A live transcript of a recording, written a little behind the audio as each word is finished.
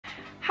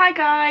Hi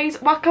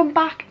guys, welcome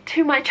back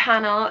to my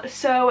channel.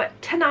 So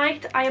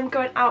tonight I am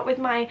going out with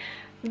my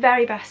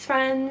very best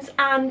friends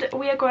and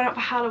we are going out for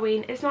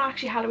Halloween. It's not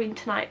actually Halloween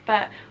tonight,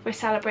 but we're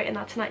celebrating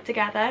that tonight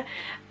together.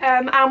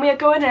 And we are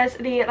going as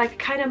the like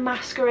kind of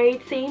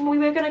masquerade theme. We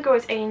were going to go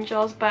as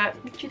angels, but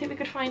do you think we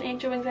could find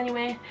angel wings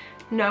anyway?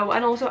 No.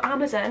 And also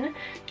Amazon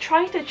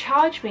tried to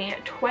charge me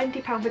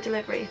 £20 for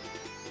delivery.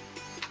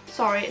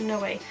 Sorry, no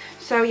way.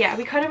 So yeah,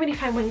 we couldn't really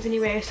find wings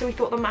anywhere, so we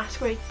thought the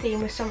masquerade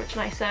theme was so much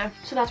nicer,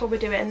 so that's what we're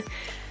doing.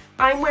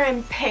 I'm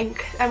wearing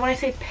pink, and when I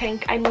say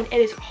pink I mean it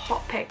is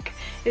hot pink.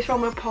 It's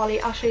from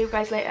Polly, I'll show you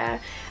guys later.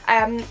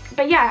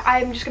 But yeah,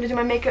 I'm just going to do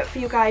my makeup for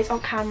you guys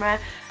on camera.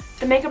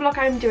 The makeup look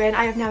I'm doing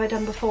I have never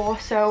done before,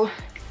 so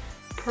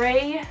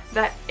pray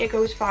that it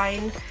goes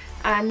fine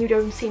and you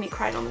don't see me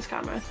crying on this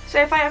camera.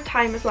 So if I have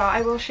time as well,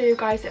 I will show you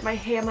guys that my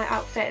hair, my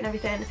outfit and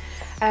everything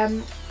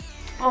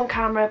on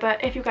camera,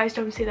 but if you guys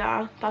don't see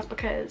that, that's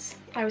because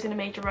I was in a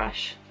major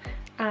rush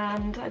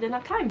and I didn't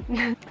have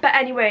time. But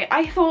anyway,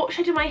 I thought,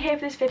 should I do my hair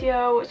for this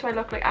video so I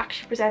look like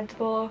actually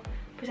presentable?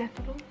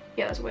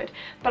 Yeah, that's a word.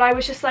 But I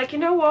was just like, you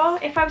know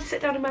what, if I was to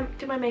sit down and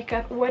do my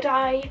makeup, would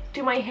I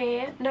do my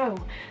hair? No.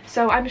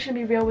 So I'm just gonna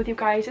be real with you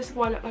guys. This is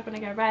what I look like when I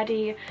get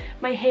ready.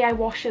 My hair, I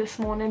washed it this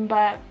morning,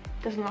 but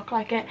doesn't look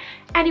like it.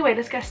 Anyway,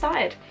 let's get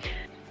started.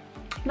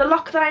 The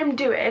look that I'm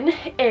doing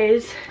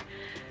is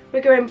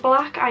we're going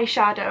black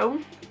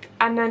eyeshadow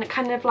and then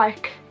kind of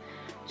like,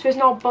 so it's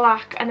not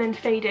black and then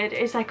faded,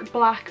 it's like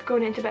black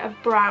going into a bit of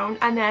brown,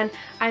 and then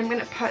I'm going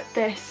to put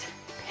this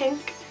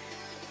pink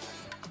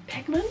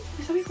pigment,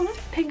 is that what you call it?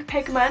 Pink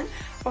pigment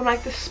on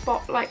like the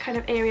spotlight kind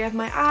of area of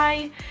my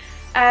eye,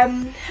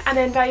 and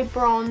then very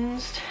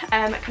bronzed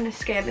kind of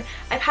skin.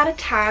 I've had a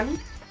tan,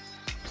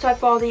 so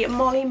I've got the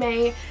Molly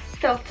May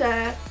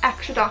Filter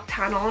Extra Dark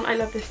Tan on. I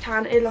love this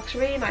tan, it looks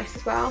really nice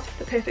as well,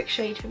 the perfect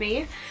shade for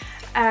me.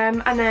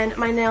 And then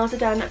my nails are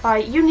done by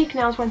Unique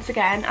Nails once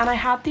again, and I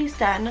had these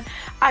done,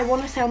 I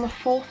want to say on the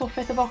 4th or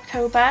 5th of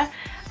October,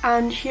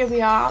 and here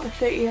we are, the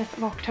 30th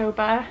of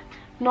October.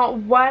 Not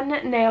one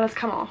nail has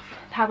come off,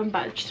 haven't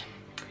budged.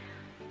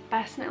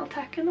 Best nail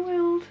tech in the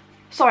world.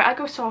 Sorry, I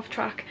go soft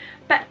track.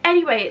 But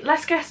anyway,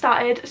 let's get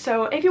started.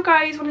 So if you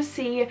guys want to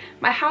see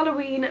my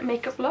Halloween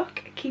makeup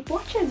look, keep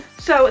watching.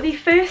 So the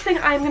first thing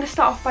I'm going to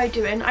start off by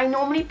doing, I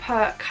normally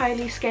put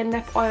Kylie Skin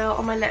Lip Oil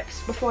on my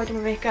lips before I do my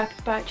makeup,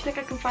 but do you think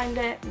I can find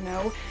it?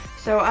 No.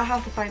 So I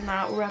have to find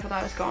that wherever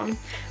that has gone.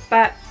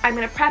 But I'm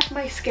going to prep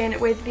my skin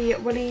with the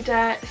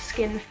Weleda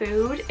Skin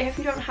Food. If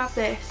you don't have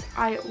this,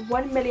 I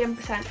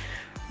 1,000,000%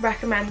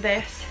 recommend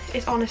this.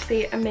 It's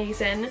honestly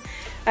amazing.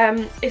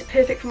 It's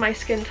perfect for my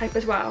skin type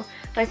as well.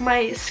 Like,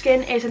 my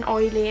skin isn't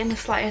oily in the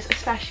slightest,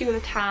 especially with a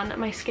tan.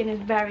 My skin is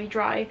very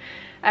dry,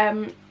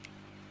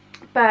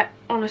 but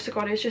honest to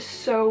God, it's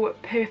just so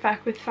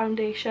perfect with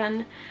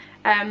foundation.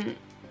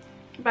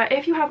 But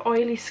if you have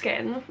oily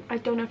skin, I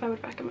don't know if I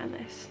would recommend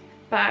this.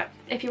 But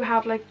if you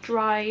have like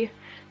dry,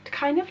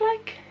 kind of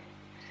like,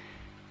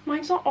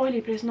 mine's not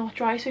oily but it's not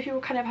dry, so if you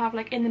kind of have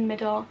like in the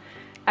middle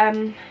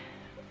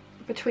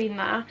between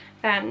that,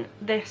 then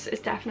this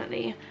is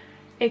definitely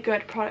a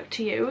good product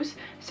to use.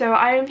 So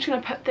I am just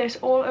going to put this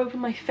all over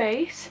my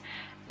face.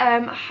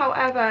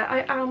 However,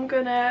 I am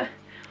gonna,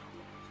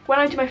 when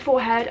I do my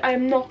forehead, I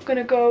am not going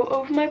to go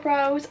over my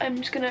brows. I'm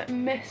just going to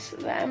miss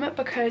them,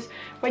 because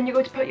when you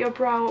go to put your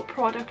brow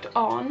product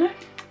on,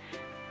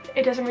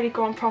 it doesn't really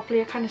go on properly.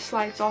 It kind of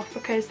slides off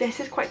because this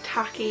is quite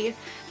tacky,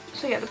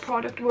 so yeah, the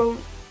product won't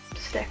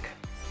stick.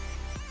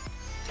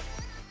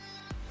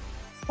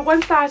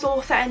 Once that is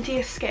all set into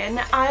your skin,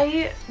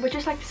 I would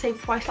just like to say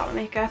before I start my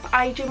makeup,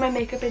 I do my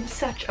makeup in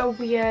such a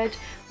weird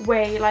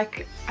way.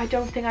 Like, I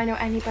don't think I know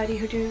anybody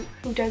who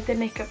does their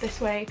makeup this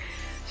way.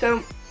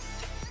 So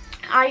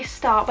I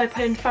start by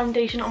putting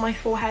foundation on my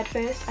forehead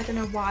first. I don't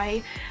know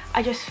why.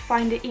 I just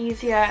find it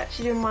easier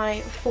to do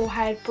my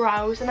forehead,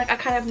 brows, and like I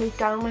kind of move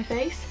down my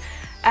face.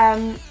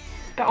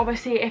 But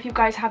obviously if you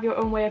guys have your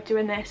own way of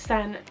doing this,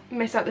 then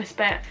miss out this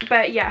bit.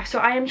 But yeah, so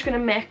I am just going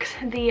to mix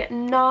the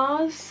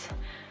NARS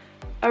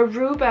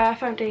Aruba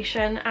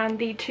foundation and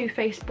the Too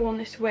Faced Born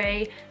This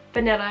Way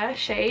vanilla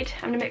shade.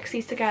 I'm going to mix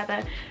these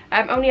together,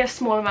 only a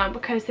small amount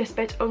because this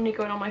bit's only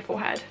going on my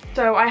forehead.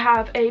 So I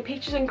have a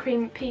Peaches and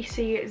Cream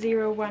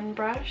PC01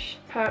 brush,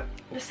 put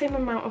the same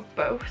amount of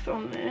both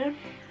on there.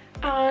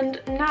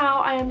 And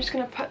now I am just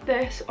going to put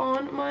this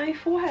on my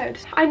forehead.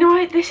 I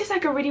know this is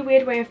like a really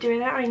weird way of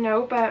doing it, I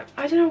know, but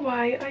I don't know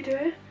why I do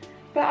it.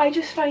 But I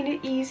just find it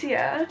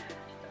easier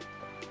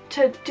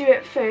to do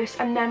it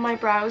first and then my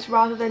brows,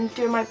 rather than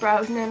doing my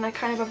brows and then like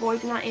kind of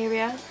avoiding that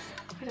area.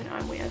 I don't know,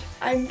 I'm weird.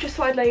 I'm just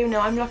thought I'd let you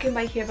know, I'm looking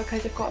by here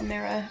because I've got a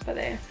mirror by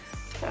there,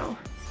 so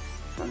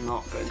I'm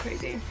not going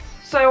crazy.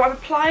 So I've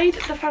applied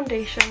the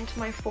foundation to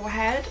my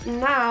forehead.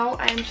 Now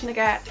I'm just gonna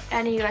get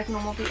any like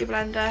normal beauty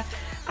blender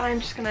and I'm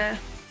just gonna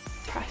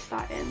press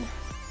that in.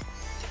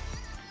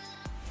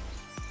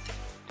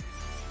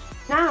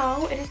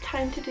 Now it is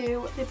time to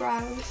do the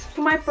brows.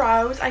 For my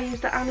brows, I use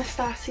the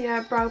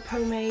Anastasia Brow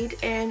Pomade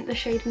in the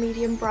shade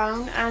Medium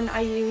Brown, and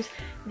I use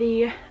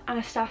the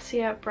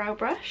Anastasia brow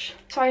brush.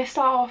 So I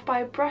start off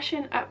by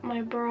brushing up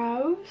my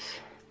brows.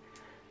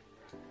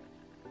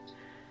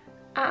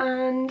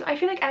 And I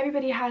feel like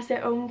everybody has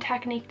their own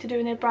technique to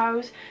doing their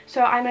brows,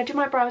 so I'm going to do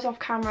my brows off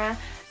camera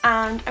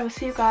and I will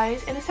see you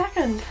guys in a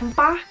second. I'm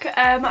back.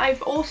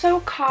 I've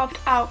also carved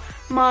out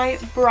my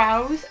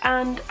brows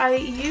and I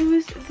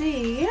used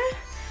the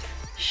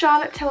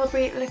Charlotte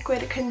Tilbury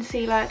liquid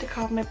concealer to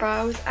carve my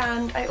brows,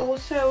 and I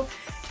also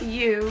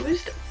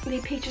used the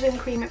Peaches and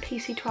Cream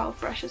PC12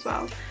 brush as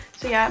well.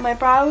 So yeah, my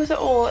brows are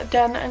all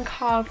done and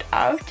carved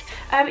out.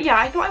 Yeah,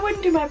 I thought I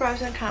wouldn't do my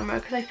brows on camera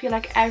because I feel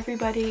like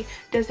everybody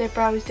does their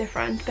brows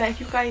different, but if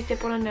you guys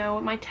did want to know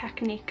my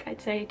technique,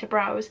 I'd say, to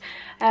brows,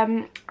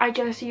 I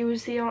just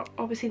use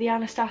obviously the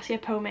Anastasia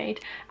pomade,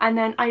 and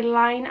then I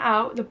line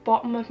out the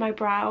bottom of my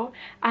brow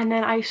and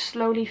then I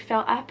slowly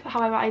fill up.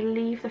 However, I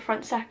leave the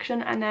front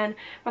section, and then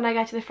when I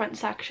get to the front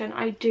section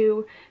I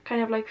do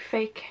kind of like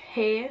fake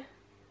hair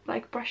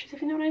like brushes,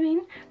 if you know what I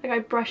mean. Like I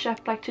brush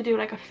up like to do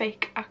like a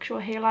fake actual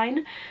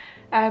hairline.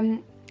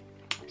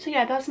 So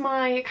yeah, that's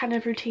my kind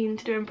of routine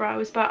to doing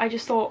brows, but I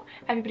just thought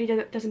everybody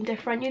does them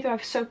different. You either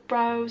have soap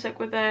brows, like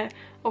with the,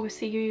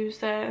 obviously you use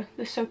the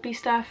soapy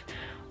stuff,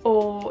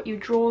 or you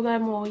draw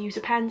them or use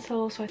a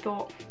pencil, so I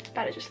thought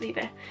better just leave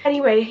it.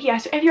 Anyway, yeah,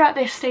 so if you're at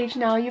this stage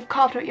now, you've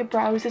carved out your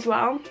brows as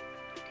well.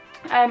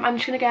 I'm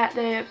just gonna get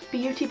the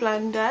beauty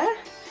blender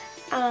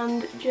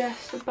and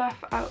just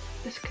buff out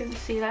this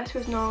concealer so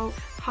there's no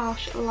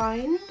harsh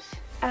lines,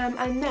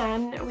 and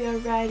then we are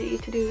ready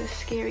to do the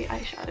scary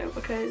eyeshadow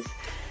because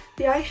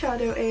the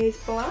eyeshadow is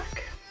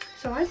black,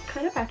 so I'm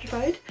kind of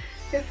petrified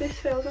if this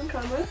fails on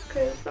camera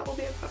because that will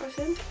be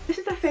embarrassing. This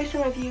is the first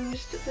time I've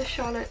used the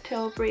Charlotte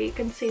Tilbury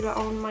concealer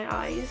on my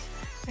eyes.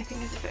 I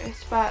think it's the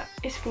first, but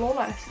it's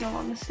flawless in all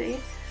honesty.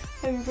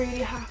 I'm really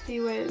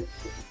happy with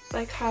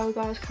like how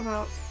that has come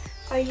out.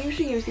 I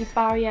usually use the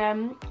Barry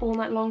M All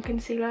Night Long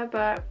concealer,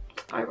 but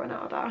I run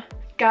out of that.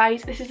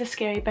 Guys, this is the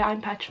scary bit,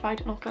 I'm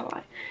petrified, not gonna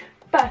lie.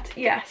 But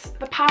yes,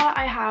 the palette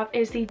I have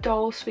is the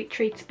Doll Sweet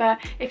Treats, but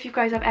if you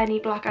guys have any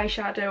black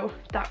eyeshadow,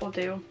 that will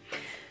do.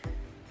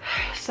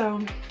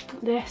 So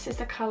this is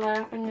the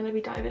colour I'm going to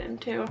be diving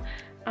into.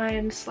 I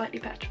am slightly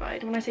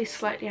petrified. When I say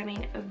slightly, I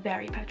mean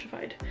very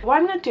petrified. What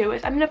I'm going to do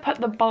is I'm going to put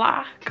the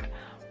black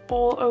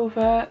all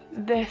over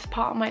this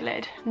part of my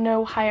lid,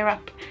 no higher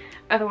up,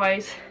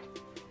 otherwise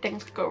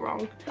things could go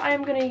wrong. I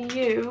am going to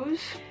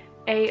use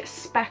a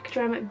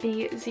Spectrum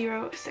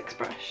B06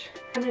 brush.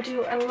 I'm going to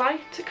do a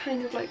light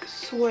kind of like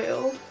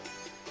swirl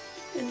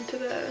into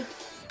the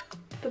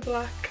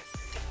black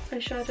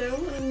eyeshadow,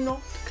 and I'm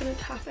not going to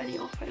tap any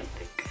off, I don't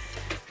think.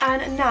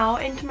 And now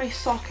into my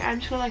socket, I'm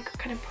just going to like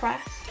kind of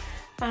press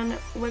and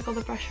wiggle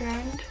the brush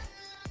around.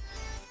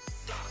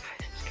 Oh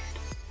guys, I'm scared.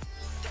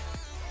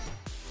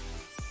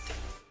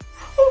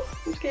 Oh,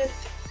 I'm scared.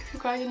 If you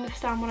guys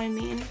understand what I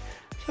mean.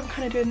 So I'm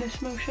kind of doing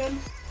this motion.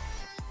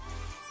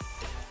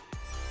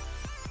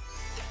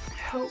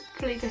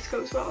 Hopefully this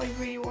goes well, I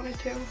really want it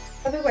to.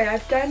 By the way,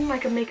 I've done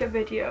like a makeup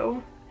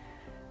video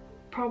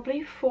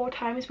probably 4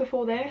 times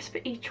before this,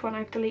 but each one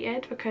I've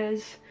deleted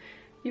because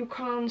you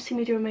can't see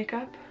me doing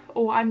makeup,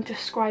 or I'm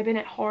describing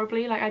it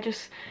horribly. Like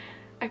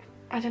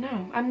I don't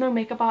know, I'm no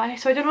makeup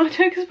artist, so I don't know how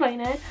to explain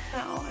it.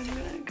 Now I'm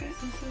gonna get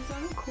into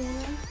that corner.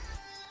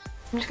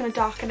 I'm just gonna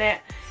darken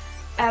it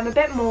a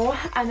bit more,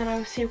 and then I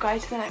will see you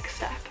guys for the next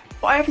step.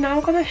 I've now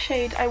got the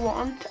shade I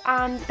want,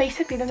 and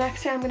basically the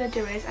next thing I'm gonna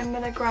do is I'm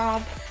gonna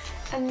grab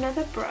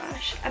another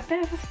brush, a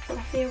bit of a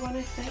fluffier one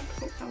I think.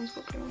 Oh, that one's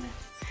got glue on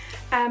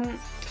it.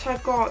 So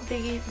I've got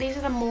these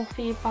are the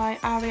Morphe by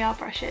Ariel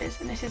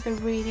brushes, and this is the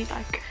really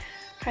like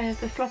kind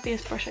of the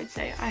fluffiest brush I'd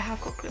say. I have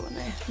got glue on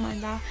there,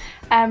 mind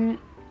that.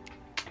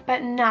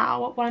 But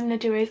now what I'm going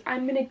to do is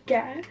I'm going to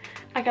get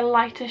like a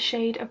lighter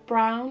shade of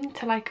brown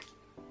to like,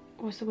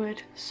 what's the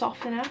word,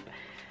 soften up.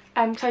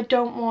 Because I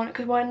don't want,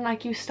 because when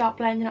like you start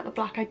blending out the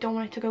black, I don't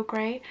want it to go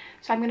grey,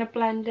 so I'm going to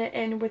blend it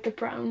in with the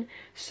brown.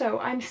 So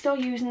I'm still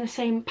using the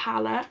same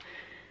palette,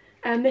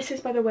 and this is,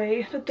 by the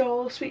way, the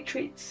Doll Sweet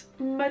Treats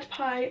Mud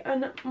Pie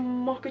and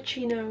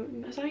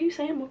Mochaccino, is that how you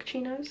say it,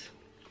 Mochaccino's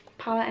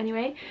palette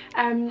anyway.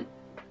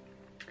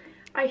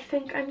 I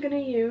think I'm going to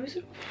use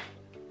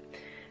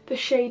the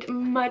shade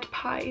Mud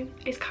Pie.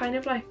 It's kind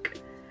of like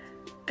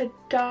a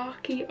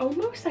darky,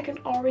 almost like an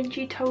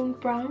orangey toned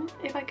brown,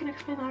 if I can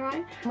explain that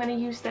right. I'm going to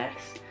use this,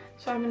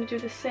 so I'm going to do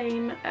the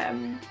same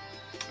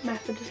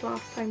method as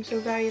last time, so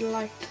very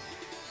light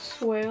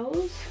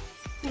swirls.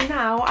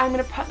 Now I'm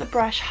going to put the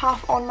brush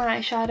half on my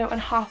eyeshadow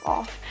and half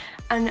off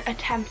and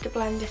attempt to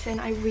blend this in.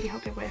 I really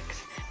hope it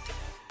works.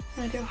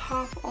 I'm going to do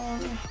half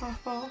on and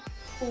half off.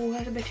 Oh,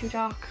 that's a bit too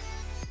dark.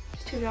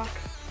 It's too dark.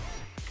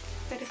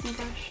 A different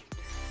brush.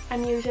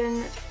 I'm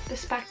using the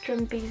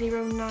Spectrum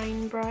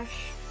B09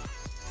 brush.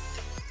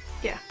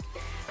 Yeah,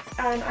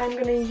 and I'm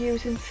going to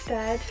use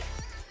instead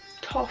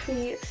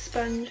Toffee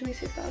Sponge. Let me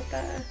see if that was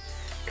better,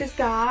 because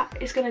that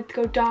is going to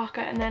go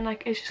darker and then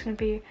like it's just going to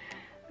be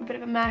a bit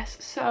of a mess.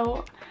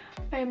 So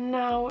I am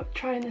now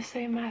trying the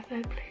same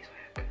method. Please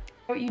work.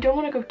 You don't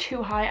want to go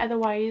too high,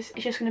 otherwise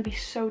it's just going to be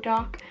so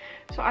dark.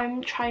 So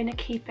I'm trying to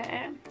keep it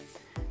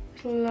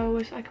as low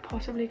as I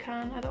possibly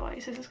can,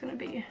 otherwise this is going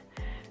to be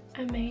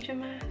a major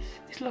mess.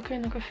 It's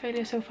looking like a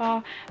failure so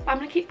far, but I'm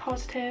going to keep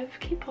positive,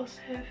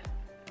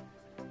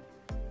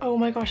 Oh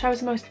my gosh, that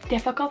was the most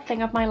difficult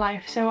thing of my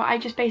life. So I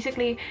just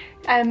basically,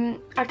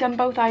 I've done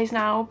both eyes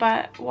now,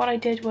 but what I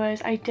did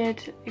was I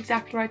did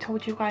exactly what I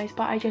told you guys,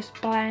 but I just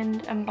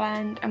blend and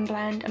blend and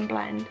blend and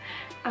blend.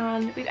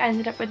 And we've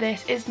ended up with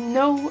this. It's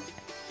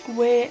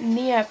nowhere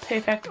near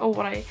perfect or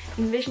what I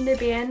envisioned it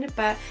being,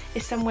 but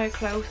it's somewhere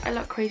close. I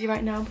look crazy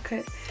right now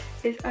because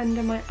it's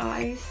under my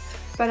eyes.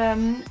 But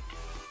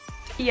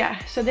yeah,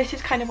 so this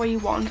is kind of what you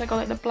want. I got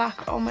like the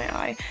black on my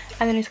eye,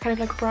 and then it's kind of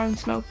like brown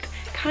smoked.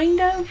 Kind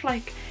of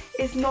like,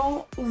 it's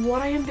not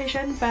what I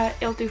envisioned, but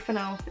it'll do for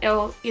now.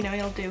 It'll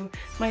do.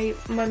 My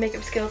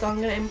makeup skills are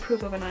going to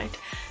improve overnight.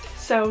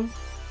 So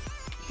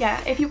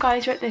yeah, if you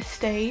guys are at this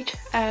stage,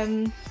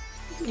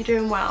 you're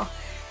doing well.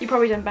 You've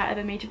probably done better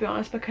than me, to be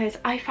honest, because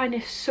I find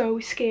it so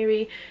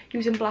scary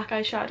using black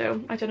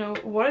eyeshadow. I don't know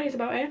what it is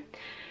about it.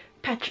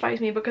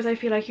 Petrifies me because I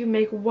feel like you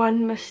make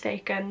one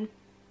mistake and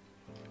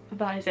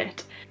that is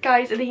it.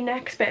 Guys, the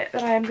next bit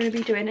that I am going to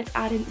be doing is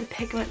adding the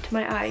pigment to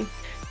my eye.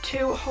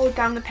 To hold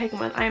down the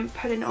pigment, I am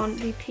putting on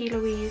the P.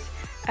 Louise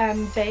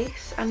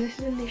base, and this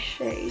is in the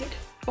shade,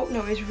 oh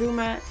no, it's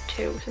Grwm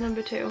 2, so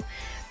number 2.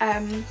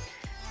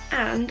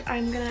 And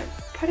I'm gonna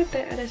put a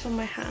bit of this on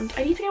my hand.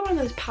 I need to get one of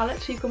those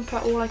palettes so you can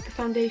put all like the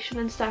foundation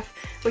and stuff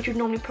which you'd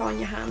normally put on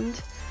your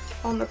hand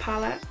on the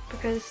palette,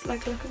 because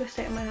like look at the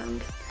state of my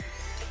hand,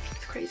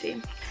 it's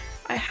crazy.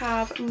 I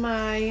have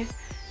my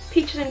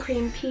Peaches and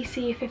Cream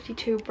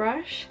PC52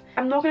 brush.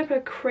 I'm not going to put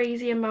a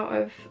crazy amount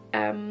of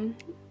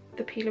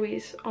the P.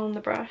 Louise on the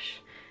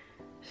brush,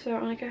 so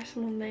I guess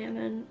I'm on there and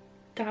then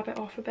dab it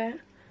off a bit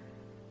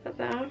like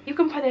that. You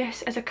can put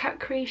this as a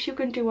cut crease, you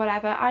can do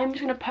whatever. I'm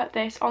just going to put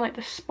this on like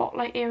the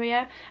spotlight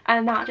area,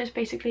 and that just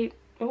basically,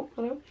 oh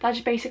hello, that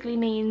just basically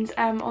means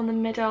on the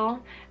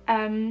middle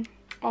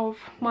of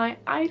my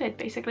eyelid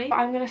basically. But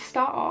I'm going to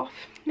start off,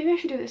 maybe I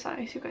should do this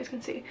eye so you guys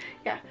can see.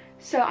 Yeah,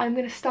 so I'm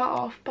going to start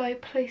off by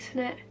placing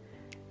it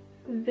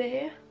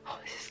there. Oh,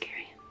 this is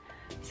scary.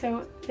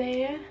 So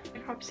there,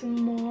 grab some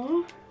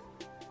more.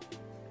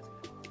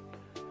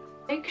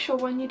 Make sure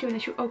when you're doing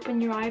this you open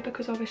your eye,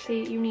 because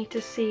obviously you need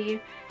to see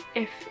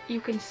if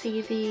you can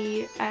see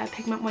the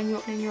pigment when you're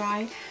opening your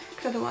eye,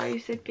 because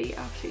otherwise there'd be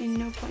absolutely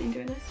no point in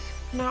doing this.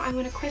 Now I'm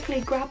going to quickly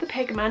grab the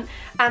pigment,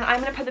 and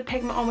I'm going to put the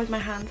pigment on with my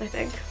hands, I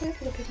think. Where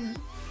for the pigment?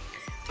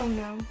 Oh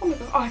no. Oh my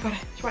god. Oh, I got it.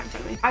 It's right in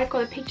front of me. I've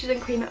got the Peaches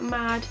and Cream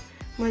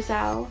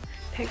Mademoiselle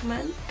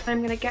pigment.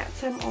 I'm going to get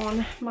some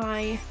on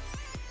my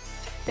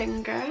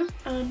finger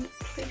and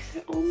place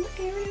it on the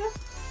area.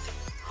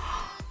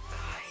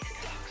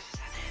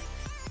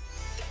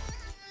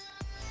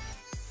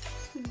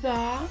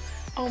 That,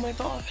 oh my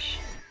gosh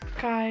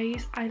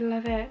guys, I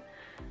love it.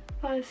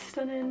 That is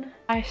stunning.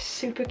 That is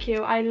super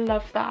cute. I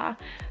love that.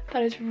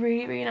 That is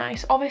really, really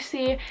nice.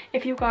 Obviously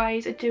if you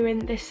guys are doing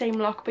this same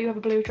look but you have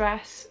a blue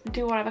dress,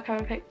 do whatever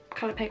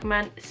colour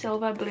pigment,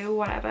 silver, blue,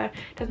 whatever.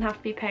 It doesn't have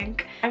to be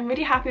pink. I'm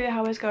really happy with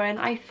how it's going.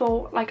 I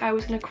thought like I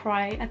was gonna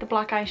cry at the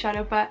black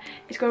eyeshadow, but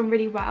it's going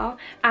really well.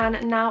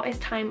 And now it's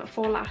time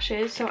for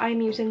lashes. So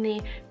I'm using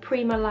the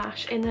Prima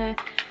lash in the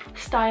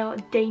style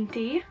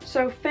Dainty.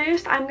 So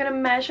first I'm gonna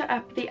measure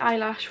up the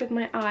eyelash with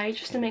my eye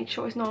just to make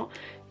sure it's not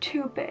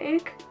too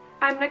big.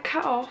 I'm gonna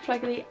cut off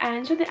like the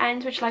ends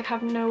which like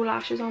have no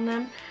lashes on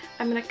them.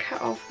 I'm gonna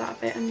cut off that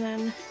bit and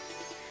then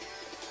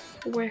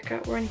work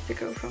out where I need to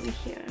go from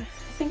here. I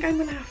think I'm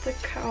gonna have to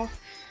cut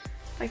off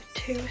like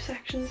 2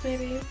 sections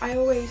maybe. I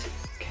always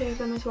curve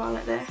them as well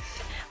like this.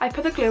 I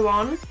put the glue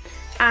on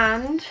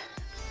and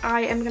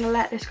I am gonna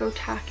let this go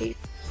tacky.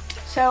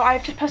 So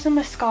I've just put some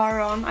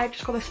mascara on. I've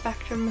just got the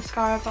Spectrum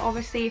mascara, but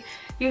obviously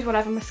use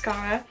whatever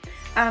mascara.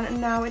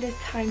 And now it is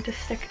time to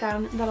stick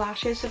down the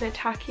lashes so they're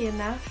tacky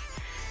enough.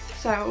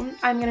 So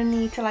I'm going to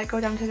need to like go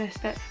down to this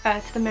bit,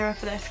 to the mirror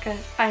for this,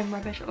 because I'm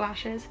rubbish at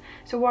lashes.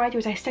 So what I do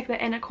is I stick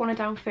the inner corner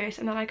down first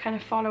and then I kind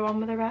of follow on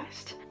with the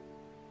rest.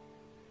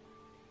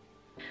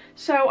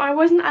 So I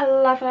wasn't a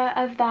lover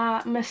of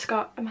that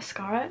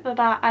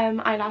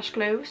eyelash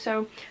glue,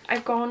 so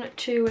I've gone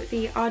to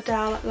the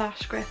Ardell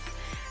Lash Grip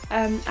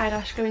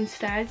eyelash glue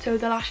instead. So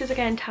the lashes are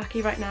getting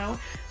tacky right now,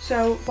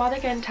 so while they're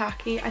getting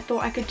tacky I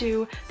thought I could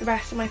do the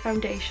rest of my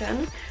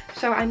foundation.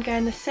 So I'm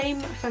getting the same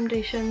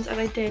foundations as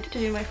I did to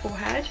do my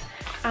forehead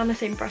and the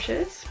same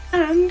brushes,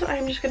 and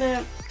I'm just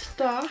gonna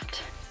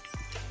start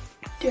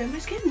doing my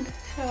skin.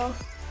 So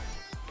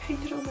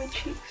paint it on my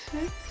cheeks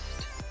first.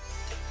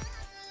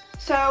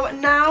 So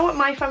now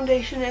my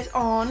foundation is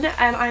on,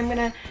 and I'm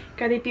gonna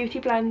get the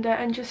beauty blender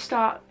and just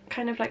start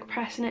kind of like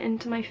pressing it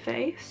into my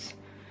face.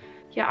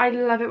 Yeah, I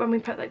love it when we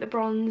put like the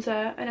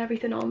bronzer and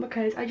everything on,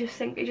 because I just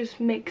think it just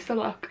makes the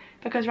look,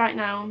 because right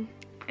now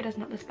it doesn't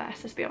look this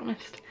best, let's be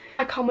honest.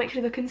 I can't wait to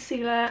do the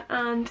concealer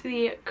and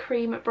the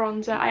cream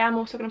bronzer. I am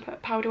also going to put a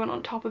powder one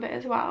on top of it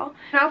as well.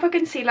 Now for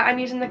concealer, I'm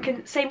using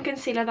the same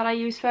concealer that I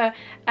use for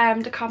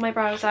to carve my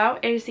brows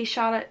out. It is the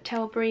Charlotte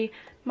Tilbury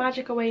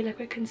Magic Away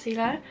Liquid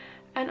Concealer,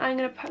 and I'm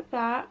going to put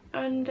that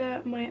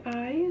under my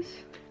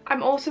eyes.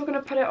 I'm also going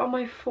to put it on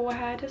my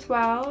forehead as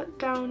well,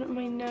 down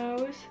my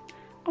nose,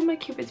 on my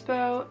cupid's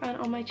bow, and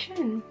on my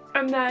chin.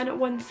 And then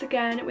once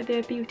again with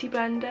the beauty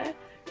blender,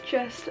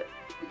 just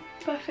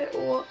buff it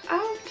all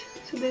out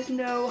so there's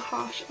no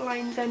harsh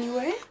lines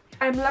anywhere.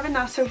 I'm loving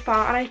that so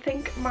far, and I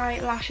think my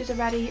lashes are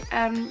ready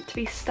to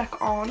be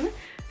stuck on,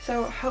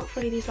 so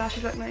hopefully these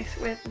lashes look nice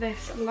with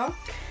this look.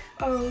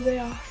 Oh, they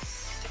are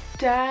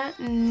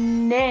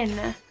stunning.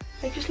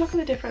 Like, just look at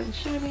the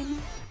difference, you know what I mean?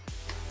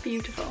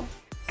 Beautiful.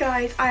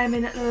 Guys, I am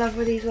in love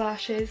with these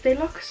lashes. They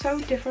look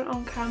so different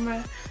on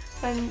camera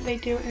than they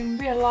do in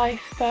real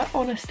life, but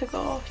honest to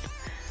God,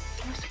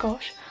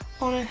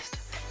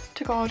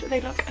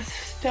 they look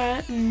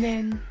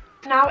stunning.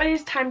 Now it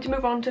is time to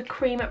move on to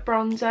cream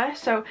bronzer.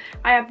 So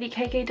I have the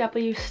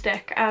KKW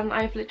stick and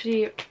I've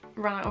literally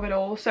run out of it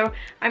all, so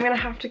I'm gonna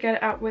have to get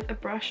it out with a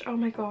brush. Oh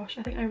my gosh,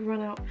 I think I've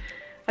run out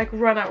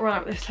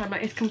this time.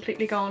 Like, it's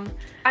completely gone.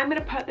 I'm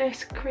gonna put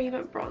this cream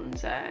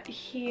bronzer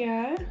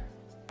here,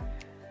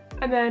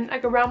 and then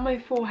like around my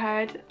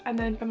forehead, and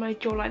then by my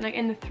jawline, like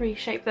in the 3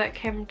 shape that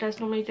Kim does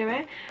normally do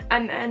it,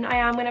 and then I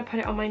am gonna put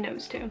it on my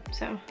nose too.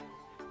 So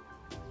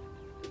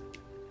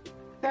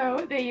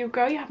there you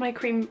go, you have my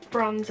cream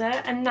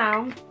bronzer, and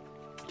now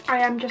I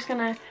am just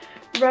gonna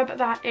rub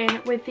that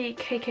in with the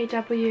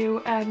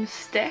KKW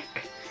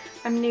stick.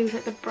 I'm gonna use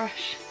like the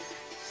brush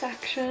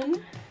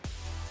section.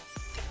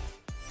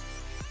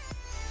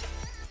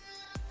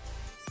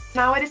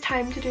 Now it is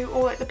time to do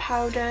all like the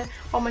powder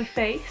on my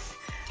face,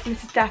 and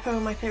this is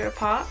definitely my favourite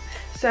part.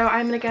 So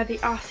I'm gonna get the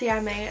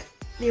RCMA,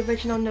 the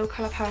original no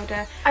colour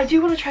powder. I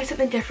do want to try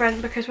something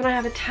different because when I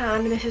have a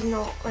tan, this is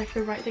not like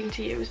the right thing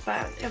to use,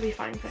 but it'll be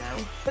fine for now.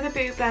 With a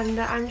beauty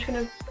blender, I'm just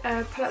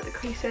gonna pull out the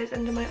creases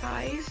under my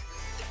eyes,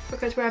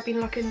 because where I've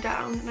been looking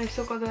down and I've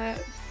still got the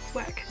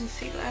wet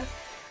concealer,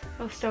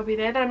 it'll still be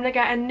there. Then I'm gonna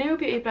get a new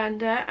beauty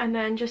blender and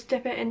then just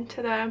dip it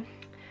into the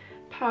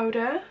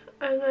powder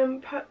and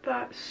then put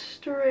that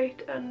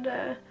straight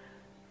under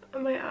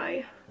my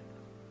eye.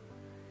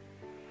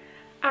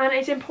 And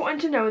it's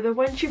important to know that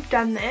once you've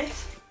done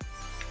this,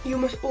 you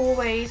must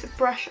always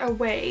brush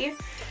away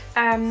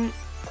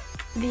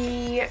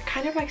the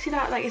kind of like, see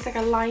that, like it's like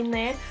a line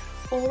there,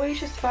 always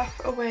just buff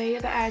away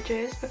the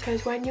edges,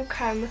 because when you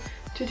come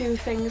to do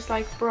things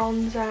like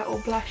bronzer or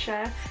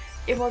blusher,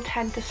 it will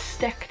tend to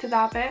stick to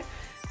that bit,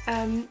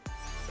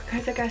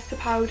 because I guess the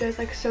powder is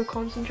like so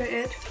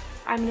concentrated.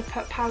 I'm going to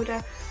put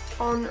powder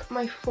on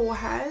my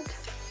forehead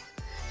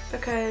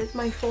because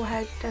my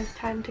forehead does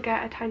tend to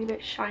get a tiny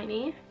bit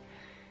shiny.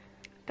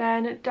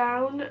 Then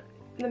down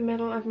the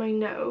middle of my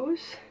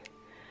nose,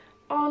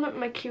 on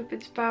my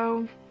cupid's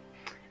bow,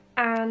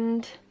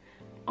 and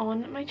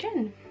on my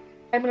chin.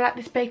 I'm gonna let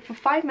this bake for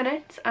 5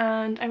 minutes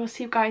and I will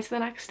see you guys for the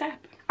next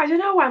step. I don't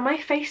know why my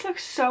face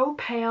looks so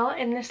pale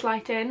in this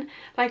lighting.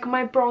 Like,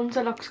 my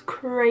bronzer looks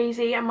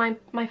crazy and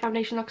my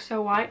foundation looks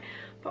so white,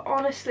 but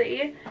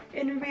honestly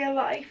in real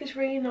life it's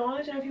really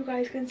not. I don't know if you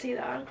guys can see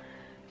that,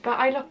 but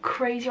I look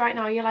crazy right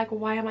now. You're like,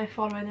 why am I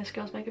following this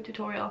girl's makeup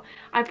tutorial?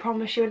 I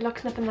promise you it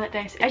looks nothing like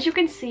this. As you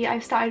can see,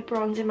 I've started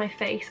bronzing my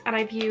face and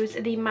I've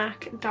used the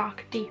MAC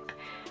Dark Deep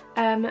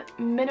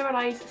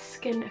Mineralized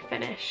Skin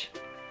Finish.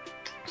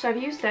 So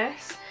I've used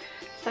this,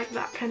 it's like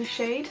that kind of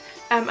shade,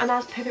 and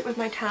that's perfect with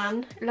my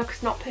tan. It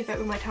looks not perfect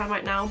with my tan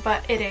right now,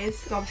 but it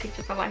is. It's obviously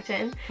just the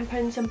lighting. I'm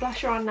putting some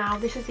blusher on now.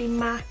 This is the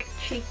MAC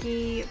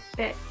Cheeky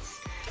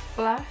Bits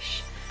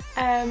blush,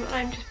 and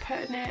I'm just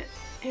putting it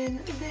in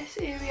this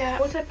area.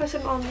 Once I put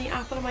some on the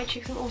apple of my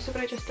cheeks, I'm also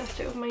going to just dust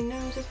it with my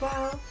nose as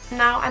well.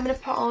 Now I'm going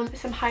to put on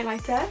some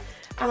highlighter,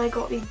 and I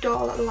got the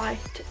Doll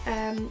Light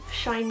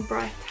Shine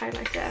Bright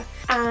highlighter,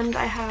 and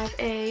I have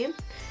a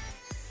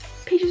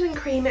Peaches and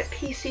Cream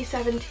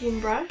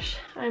PC17 brush.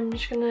 I'm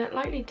just going to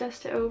lightly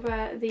dust it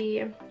over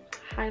the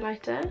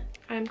highlighter.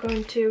 I'm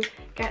going to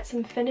get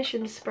some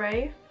finishing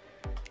spray.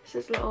 This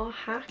is a little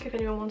hack if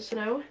anyone wants to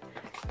know,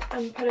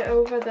 and put it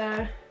over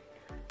the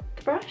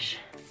brush.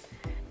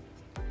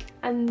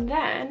 And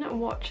then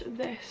watch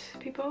this,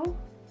 people.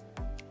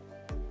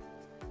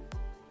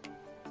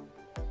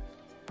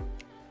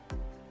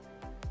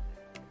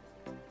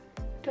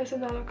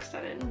 Doesn't that look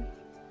stunning?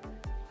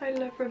 I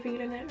love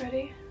revealing it.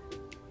 Ready?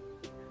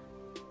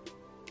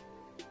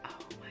 Oh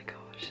my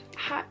gosh.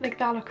 Like,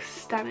 that looks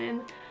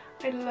stunning.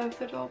 I love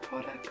the Doll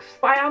products.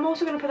 I am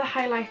also going to put the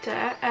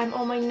highlighter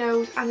on my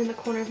nose and in the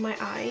corner of my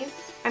eye.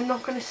 I'm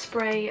not going to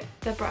spray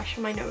the brush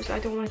on my nose. I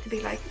don't want it to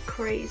be like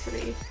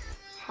crazily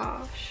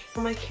harsh.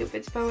 On my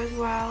cupid's bow as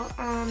well,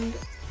 and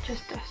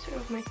just dust it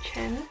over my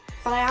chin.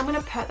 But I am going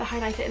to put the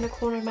highlighter in the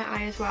corner of my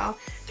eye as well,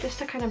 just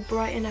to kind of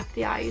brighten up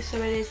the eyes so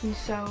it isn't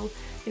so,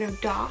 you know,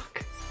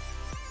 dark.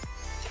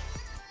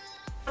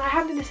 And I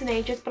haven't done this in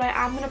ages, but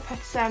I am going to put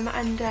some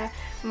under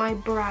my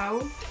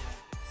brow.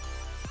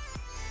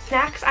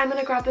 Next, I'm going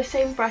to grab the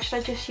same brush that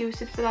I just used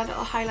for that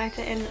little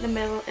highlighter in the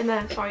middle, in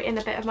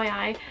the bit of my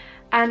eye.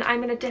 And I'm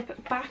going to dip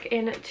it back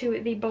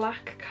into the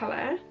black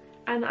colour.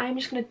 And I'm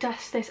just going to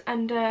dust this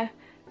under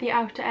the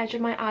outer edge of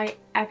my eye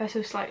ever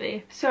so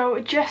slightly. So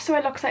just so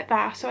it looks like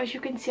that. So as you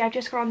can see, I've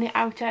just gone on the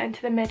outer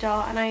into the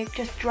middle and I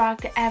just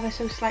dragged it ever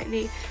so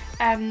slightly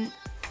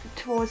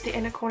towards the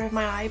inner corner of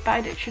my eye. But I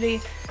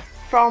literally,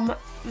 from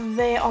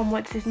there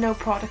onwards, there's no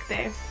product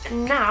there.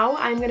 And now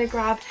I'm going to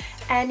grab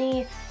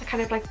any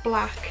kind of like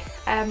black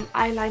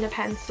eyeliner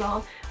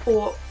pencil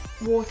or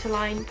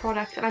waterline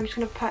product, and I'm just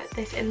going to put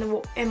this in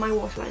my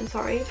waterline,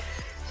 sorry.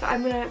 So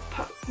I'm going to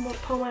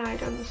pull my eye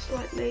down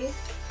slightly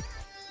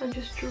and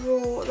just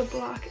draw the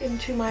black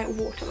into my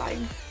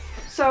waterline.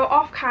 So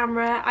off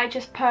camera, I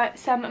just put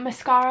some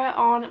mascara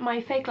on my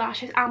fake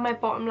lashes and my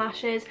bottom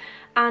lashes,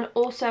 and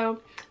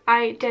also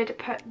I did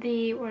put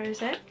the,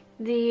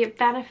 the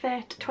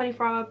Benefit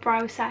 24-hour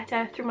brow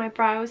setter through my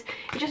brows.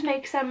 It just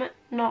makes them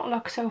not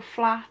look so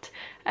flat,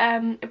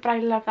 but I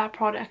love that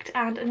product.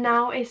 And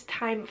now is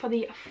time for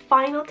the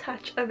final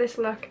touch of this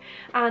look,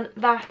 and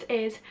that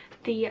is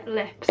the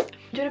lips.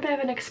 I'm doing a bit of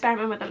an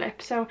experiment with the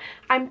lips, so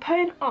I'm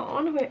putting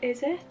on, where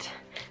is it?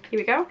 Here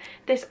we go.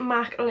 This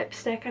MAC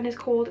lipstick, and it's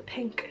called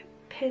Pink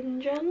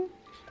Pigeon,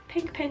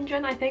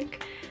 I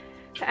think.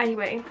 But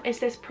anyway, it's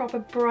this proper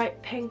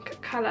bright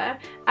pink colour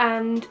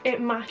and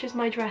it matches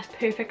my dress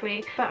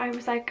perfectly. But I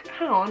was like,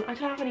 hang on, I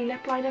don't have any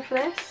lip liner for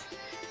this.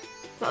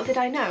 Little did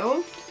I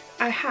know,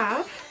 I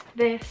have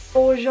this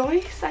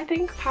Bourjois, I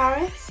think,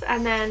 Paris,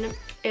 and then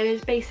it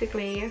is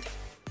basically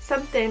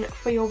something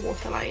for your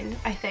waterline,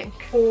 I think.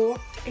 Or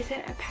is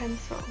it a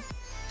pencil?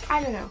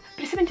 I don't know,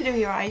 but it's something to do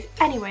with your eyes.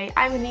 Anyway,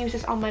 I'm going to use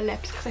this on my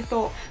lips because I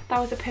thought that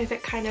was a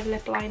perfect kind of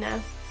lip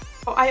liner.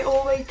 I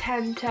always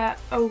tend to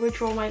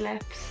overdraw my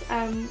lips.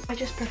 I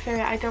just prefer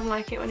it. I don't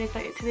like it when it's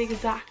like to the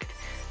exact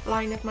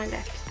line of my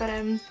lips. But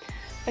as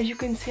you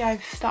can see,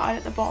 I've started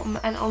at the bottom,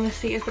 and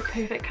honestly it's the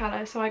perfect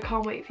colour, so I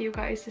can't wait for you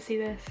guys to see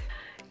this.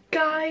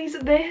 Guys,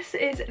 this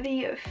is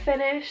the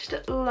finished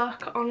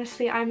look.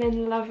 Honestly, I'm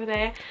in love with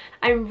it.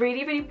 I'm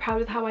really proud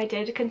with how I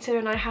did,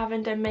 considering I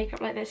haven't done makeup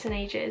like this in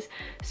ages.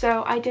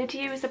 So I did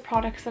use the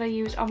products that I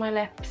used on my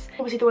lips,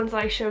 obviously the ones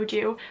that I showed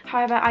you.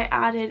 However, I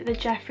added the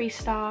Jeffree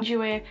Star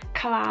Jouer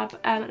collab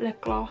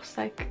lip gloss,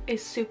 like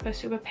is super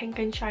pink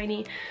and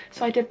shiny.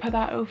 So I did put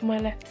that over my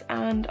lips,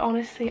 and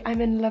honestly I'm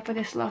in love with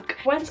this look.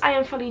 Once I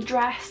am fully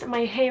dressed,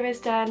 my hair is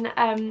done,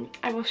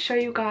 I will show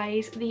you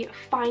guys the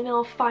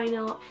final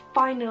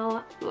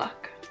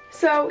look.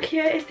 So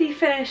here is the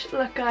finished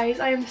look, guys.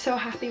 I am so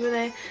happy with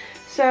it.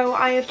 So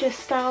I have just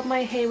styled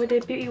my hair with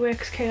the Beauty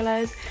Works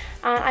curlers,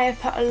 and I have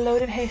put a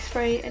load of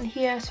hairspray in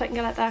here so I can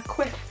get like that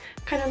quiff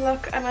kind of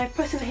look, and I've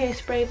put some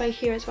hairspray by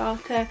here as well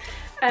to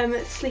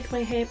sleek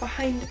my hair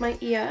behind my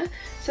ear.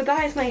 So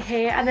that is my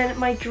hair, and then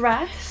my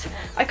dress,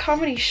 I can't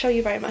really show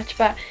you very much,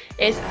 but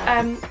is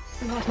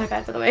that's my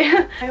bed, by the way.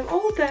 I'm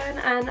all done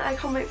and I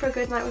can't wait for a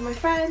good night with my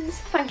friends.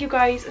 Thank you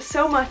guys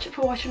so much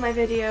for watching my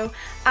video.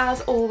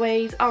 As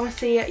always,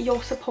 honestly,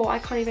 your support, I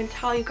can't even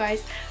tell you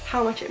guys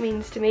how much it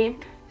means to me.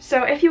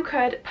 So if you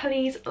could,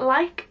 please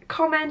like,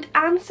 comment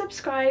and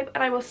subscribe,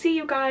 and I will see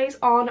you guys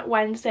on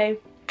Wednesday.